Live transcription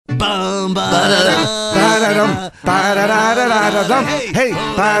Bum, ba-da-dum, ba-da-da-da-da-dum. Hey,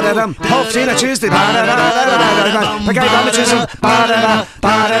 ba-da-dum. Half Tina Tuesday. Ba-da-da-da-da-da-dum. Pagay Damagism. Ba-da-da,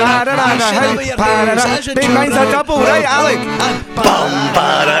 ba-da-da-da-da-da. Hey, ba-da-da. Big Bang's a double, right, Alec? Bum,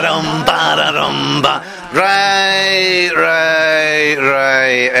 ba-da-dum, ba-da-dum, ba. Right.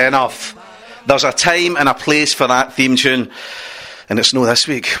 Enough. There's a time and a place for that theme tune. And it's no this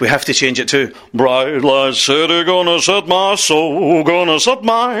week. We have to change it to Bright Light City, gonna set my soul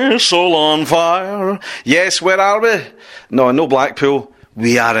on fire. Yes, where are we? No Blackpool.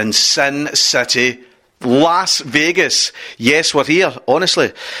 We are in Sin City, Las Vegas. Yes, we're here,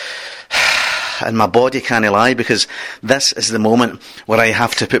 honestly. And my body can't lie, because this is the moment where I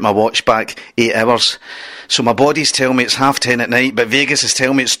have to put my watch back 8 hours. So my body's telling me it's 10:30 at night, but Vegas is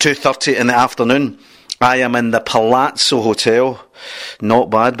telling me it's 2:30 in the afternoon. I am in the Palazzo Hotel. Not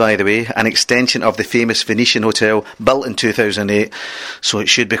bad, by the way. An extension of the famous Venetian Hotel, built in 2008. So it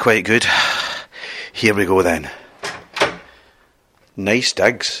should be quite good. Here we go then. Nice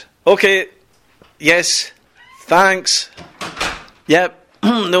digs. Okay. Yes. Thanks. Yep.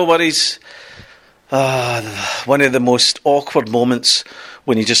 No worries. One of the most awkward moments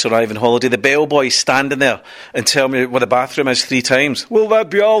when you just arrive on holiday. The bellboy's standing there and tell me where the bathroom is 3 times. Will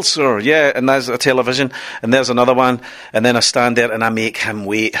that be all, sir? Yeah, and there's a television, and there's another one, and then I stand there and I make him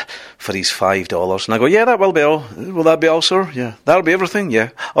wait for his $5. And I go, yeah, that will be all. Will that be all, sir? Yeah. That'll be everything? Yeah.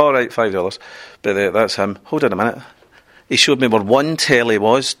 All right, $5. But that's him. Hold on a minute. He showed me where one telly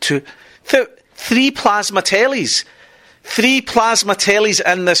was. 3 plasma tellies. 3 plasma tellies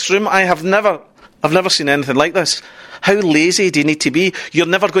in this room. I've never seen anything like this. How lazy do you need to be? You're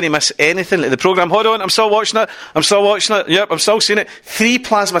never going to miss anything at the programme. Hold on, I'm still watching it. Yep, I'm still seeing it. 3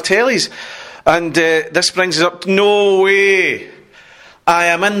 plasma tellies. And this brings us up. No way. I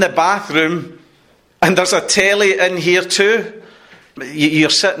am in the bathroom and there's a telly in here too.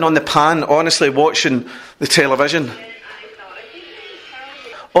 You're sitting on the pan, honestly, watching the television.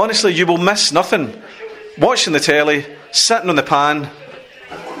 Honestly, you will miss nothing. Watching the telly, sitting on the pan.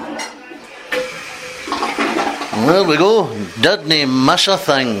 There we go. Didn't miss a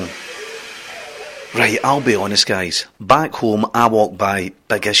thing. Right, I'll be honest, guys. Back home, I walk by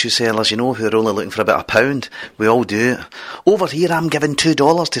big issue sellers, who are only looking for about £1. We all do it. Over here, I'm giving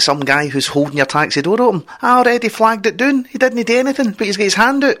 $2 to some guy who's holding your taxi door open. I already flagged it down. He didn't do anything, but he's got his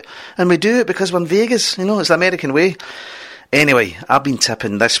hand out. And we do it because we're in Vegas. It's the American way. Anyway, I've been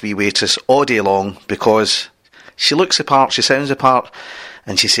tipping this wee waitress all day long because she looks the part, she sounds the part,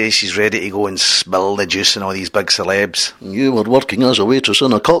 and she says she's ready to go and spill the juice on all these big celebs. You were working as a waitress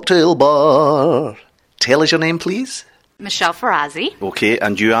in a cocktail bar. Tell us your name, please. Michelle Ferrazzi. Okay,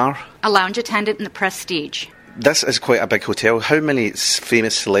 and you are? A lounge attendant in the Prestige. This is quite a big hotel. How many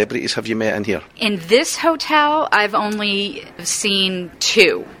famous celebrities have you met in here? In this hotel, I've only seen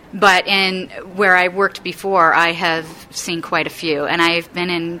 2. But in where I worked before, I have seen quite a few. And I've been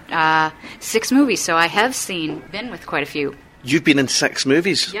in 6 movies, so I have been with quite a few. You've been in 6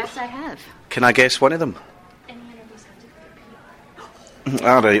 movies? Yes, I have. Can I guess one of them? Any interviews have to go PR.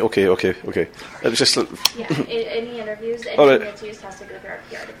 All right, okay. It was just... Yeah, any interviews, anything right. that's used has to go through our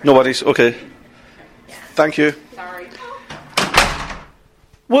PR department. No worries, okay. Yeah. Thank you. Sorry.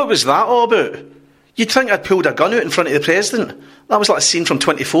 What was that all about? You'd think I'd pulled a gun out in front of the president. That was like a scene from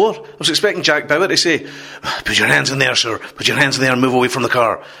 24. I was expecting Jack Bauer to say, put your hands in there, sir. Put your hands in there and move away from the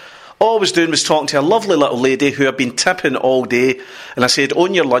car. All I was doing was talking to a lovely little lady who had been tipping all day. And I said,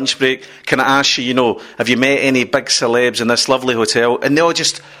 on your lunch break, can I ask you, have you met any big celebs in this lovely hotel? And they all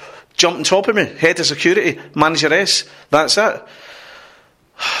just jumped on top of me. Head of security, manager S. That's it.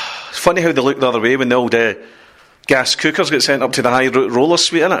 It's funny how they look the other way when the old gas cookers get sent up to the high roller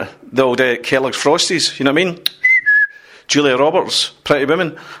suite, innit? The old Kellogg's Frosties, you know what I mean? Julia Roberts, Pretty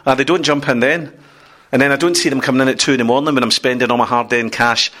Women. They don't jump in then. And then I don't see them coming in at 2 in the morning when I'm spending all my hard-earned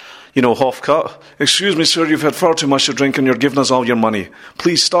cash, half cut. Excuse me, sir, you've had far too much to drink and you're giving us all your money.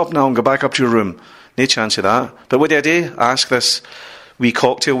 Please stop now and go back up to your room. No chance of that. But what do I do? I ask this wee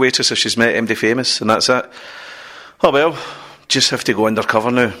cocktail waitress if she's met MD Famous, and that's it. Oh well, just have to go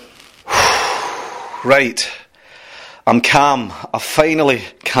undercover now. Right. I'm calm. I've finally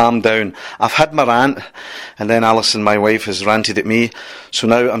calmed down. I've had my rant, and then Alison, my wife, has ranted at me. So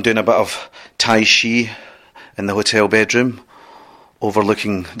now I'm doing a bit of Tai Chi in the hotel bedroom,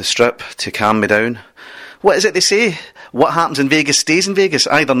 overlooking the strip to calm me down. What is it they say? What happens in Vegas stays in Vegas.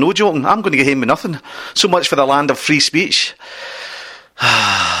 Either no joking, I'm going to get home with nothing. So much for the land of free speech.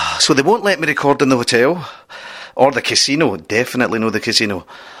 So they won't let me record in the hotel, or the casino, definitely no the casino,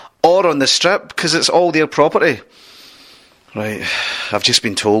 or on the strip, because it's all their property. Right, I've just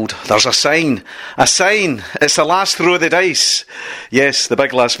been told there's a sign. A sign! It's the last throw of the dice. Yes, the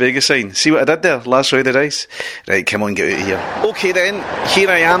big Las Vegas sign. See what I did there? Last throw of the dice. Right, come on, get out of here. Okay then, here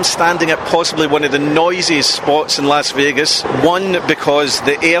I am standing at possibly one of the noisiest spots in Las Vegas. One, because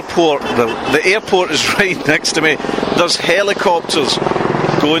the airport is right next to me. There's helicopters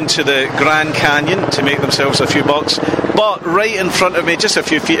going to the Grand Canyon to make themselves a few bucks. But right in front of me, just a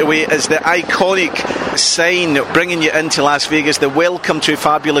few feet away, is the iconic sign bringing you into Las Vegas, the Welcome to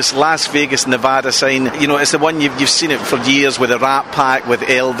Fabulous Las Vegas, Nevada sign. You know, it's the one you've seen it for years with the Rat Pack, with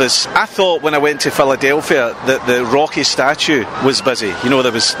Elvis. I thought when I went to Philadelphia that the Rocky statue was busy. You know,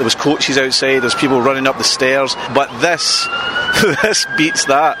 there was coaches outside, there's people running up the stairs. But this beats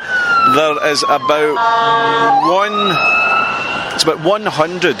that. There is about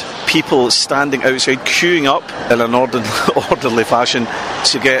 100 people standing outside, queuing up in an orderly fashion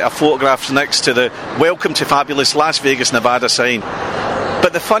to get a photograph next to the Welcome to Fabulous Las Vegas, Nevada sign.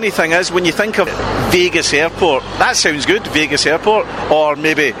 But the funny thing is, when you think of Vegas Airport, that sounds good, Vegas Airport, or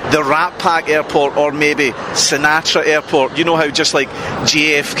maybe the Rat Pack Airport, or maybe Sinatra Airport. You know how just like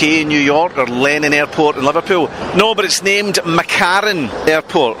JFK in New York or Lennon Airport in Liverpool? No, but it's named McCarran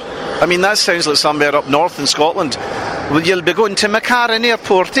Airport. I mean, that sounds like somewhere up north in Scotland. Well, you'll be going to McCarran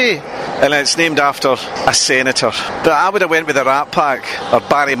Airport, eh? And it's named after a senator. But I would have went with the Rat Pack or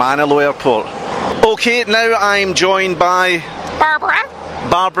Barry Manilow Airport. Okay, now I'm joined by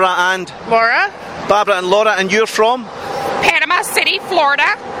Barbara and Laura. Barbara and Laura, and you're from? Panama City,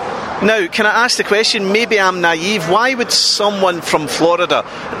 Florida. Now, can I ask the question, maybe I'm naive, why would someone from Florida,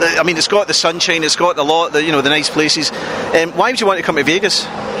 I mean, it's got the sunshine, it's got the nice places, why would you want to come to Vegas?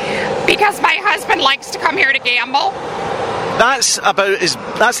 Because my husband likes to come here to gamble. That's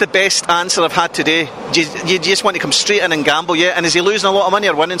the best answer I've had today. You just want to come straight in and gamble, yeah? And is he losing a lot of money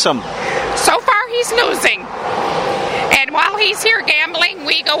or winning some? So far, he's losing. And while he's here gambling,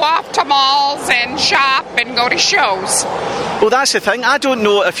 we go off to malls and shop and go to shows. Well, that's the thing. I don't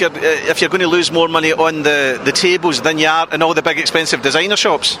know if you're going to lose more money on the tables than you are in all the big expensive designer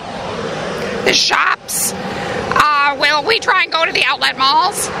shops. The shops? Well, we try and go to the outlet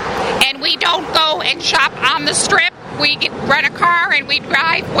malls, and we don't go and shop on the strip. We rent a car and we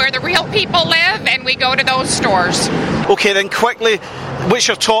drive where the real people live, and we go to those stores. Okay, then quickly, what's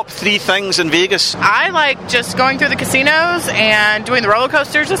your top 3 things in Vegas? I like just going through the casinos and doing the roller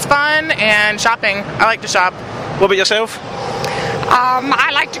coasters is fun, and shopping. I like to shop. What about yourself?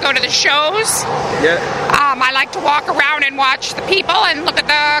 I like to go to the shows. Yeah. I like to walk around and watch the people and look at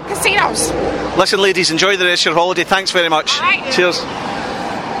the casinos. Listen, ladies, enjoy the rest of your holiday. Thanks very much. All right. Cheers.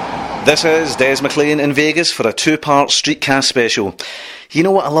 This is Des McLean in Vegas for a 2-part Streetcast special. You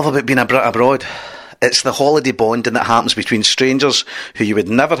know what I love about being a Brit abroad? It's the holiday bonding that happens between strangers who you would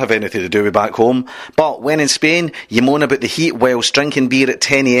never have anything to do with back home. But when in Spain, you moan about the heat whilst drinking beer at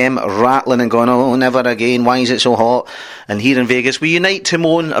 10 a.m, rattling and going, oh, never again, why is it so hot? And here in Vegas, we unite to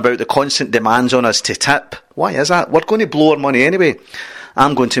moan about the constant demands on us to tip. Why is that? We're going to blow our money anyway.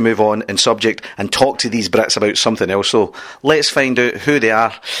 I'm going to move on in subject and talk to these Brits about something else. So let's find out who they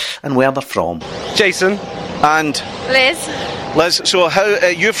are and where they're from. Jason. And Liz, so how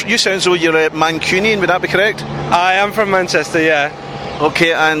you sound as though you're a Mancunian, would that be correct? I am from Manchester, yeah.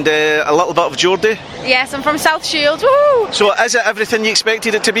 Okay, and a little bit of Geordie? yes, I'm from South Shields. Woo! So is it everything you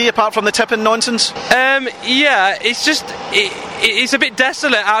expected it to be, apart from the tipping nonsense? Yeah, it's just it's a bit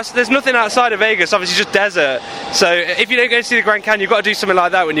desolate. There's nothing outside of Vegas, obviously just desert. So if you don't go to see the Grand Canyon, you've got to do something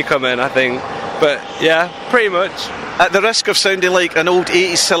like that when you come in, I think. But yeah, pretty much. At the risk of sounding like an old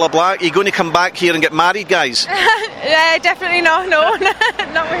 80s Cilla Black, are you going to come back here and get married, guys? Yeah, definitely no, not with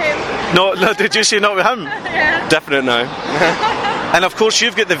him. No, did you say not with him? Yeah. Definite no. And of course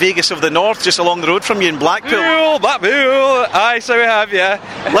you've got the Vegas of the North just along the road from you in Blackpool. Blackpool! Aye, so we have,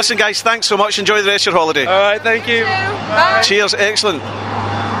 yeah. Listen guys, thanks so much, enjoy the rest of your holiday. Alright, thank you. Bye. Cheers, excellent.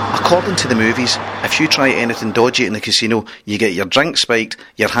 According to the movies, if you try anything dodgy in the casino, you get your drink spiked,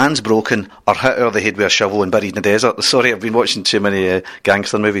 your hands broken, or hit over the head with a shovel and buried in the desert. Sorry, I've been watching too many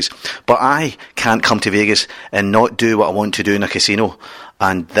gangster movies. But I can't come to Vegas and not do what I want to do in a casino.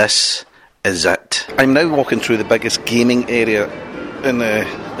 And this is it. I'm now walking through the biggest gaming area in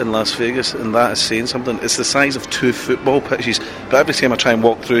Las Vegas, and that is saying something. It's the size of 2 football pitches. But every time I try and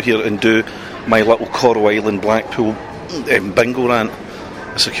walk through here and do my little Coral Island Blackpool bingo rant,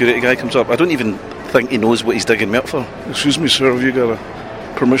 a security guy comes up. I don't even think he knows what he's digging me up for. Excuse me, sir, have you got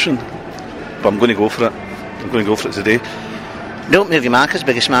a permission? But I'm going to go for it. I'm going to go for it today. Don't move your markers,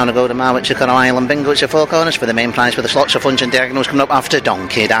 biggest amount to go to Marwich to Coral Island Bingo. It's your 4 corners for the main prize with the slots of funds and diagonals coming up after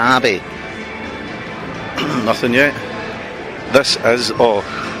Donkey Derby. Nothing yet. This is,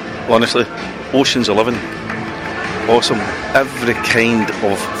 honestly, Ocean's 11. Awesome. Every kind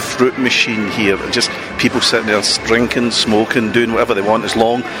of fruit machine here. Just people sitting there drinking, smoking, doing whatever they want as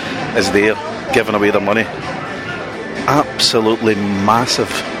long as they're giving away their money. Absolutely massive.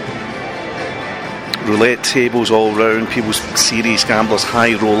 Roulette tables all round, people's serious gamblers,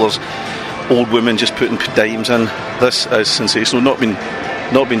 high rollers, old women just putting dimes in. This is sensational. Not been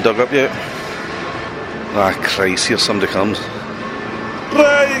dug up yet. Ah, Christ, here somebody comes.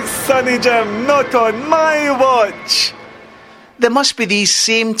 Right, Sonny Jim, not on my watch. There must be these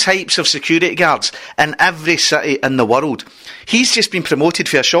same types of security guards in every city in the world. He's just been promoted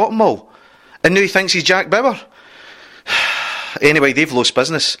for a shopping mall, and now he thinks he's Jack Bauer. Anyway, they've lost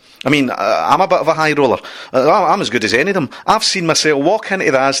business. I mean, I'm a bit of a high roller. I'm as good as any of them. I've seen myself walk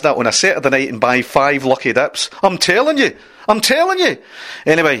into the Asda on a Saturday night and buy 5 lucky dips. I'm telling you.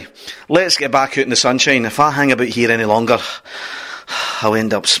 Anyway, let's get back out in the sunshine. If I hang about here any longer, I'll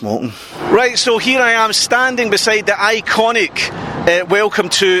end up smoking. Right, so here I am standing beside the iconic Welcome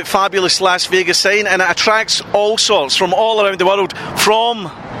to Fabulous Las Vegas sign, and it attracts all sorts from all around the world. From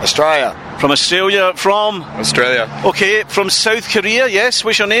Australia. From Australia. From Australia. Okay, from South Korea, yes.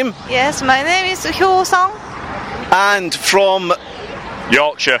 What's your name? Yes, my name is Hyo-sung. And from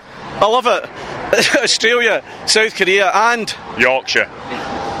Yorkshire. I love it. Australia, South Korea, and Yorkshire.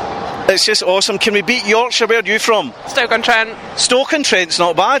 It's just awesome. Can we beat Yorkshire? Where are you from? Stoke-on-Trent. Stoke-on-Trent's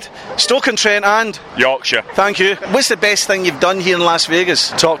not bad. Stoke-on-Trent and Yorkshire. Thank you. What's the best thing you've done here in Las Vegas?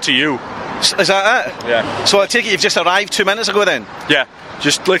 Talk to you. Is that it? Yeah. So I take it you've just arrived 2 minutes ago then? Yeah.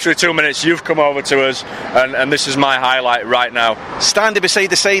 Just literally 2 minutes. You've come over to us, and this is my highlight right now. Standing beside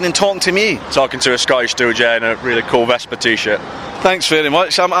the sign and talking to me. Talking to a Scottish DJ in a really cool Vespa t-shirt. Thanks very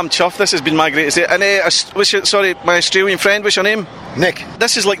much. I'm chuffed. This has been my greatest day. And my Australian friend, what's your name? Nick.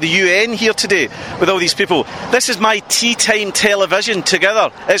 This is like the UN here today with all these people. This is my tea time television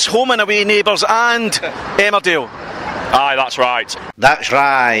together. It's Home and Away Neighbours and Emmerdale. Aye, that's right. That's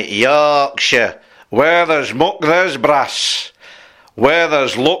right, Yorkshire. Where there's muck, there's brass. Where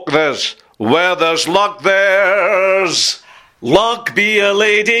there's luck, there's. Where there's luck, there's. Luck be a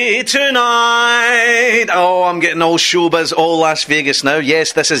lady tonight. Oh, I'm getting all showbiz, all Las Vegas now.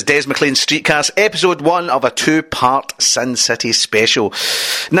 Yes, this is Des McLean's Streetcast, episode 1 of a 2-part Sin City special.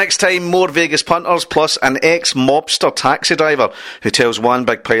 Next time, more Vegas punters, plus an ex-mobster taxi driver who tells one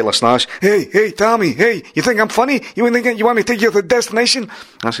big pile of snash, Hey, Tommy, hey, you think I'm funny? You want me to take you to the destination?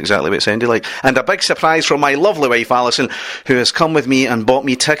 That's exactly what it sounded like. And a big surprise from my lovely wife, Alison, who has come with me and bought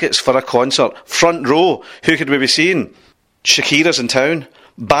me tickets for a concert. Front row. Who could we be seeing? Shakira's in town,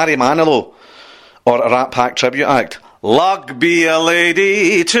 Barry Manilow, or a Rat Pack tribute act. Luck be a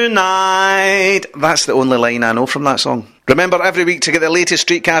lady tonight. That's the only line I know from that song. Remember, every week to get the latest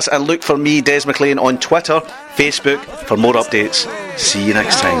Streetcast, and look for me, Des McLean, on Twitter, Facebook, for more updates. See you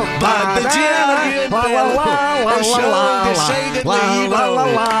next time.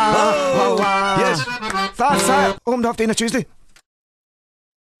 Yes, that's it. Home to Tuesday.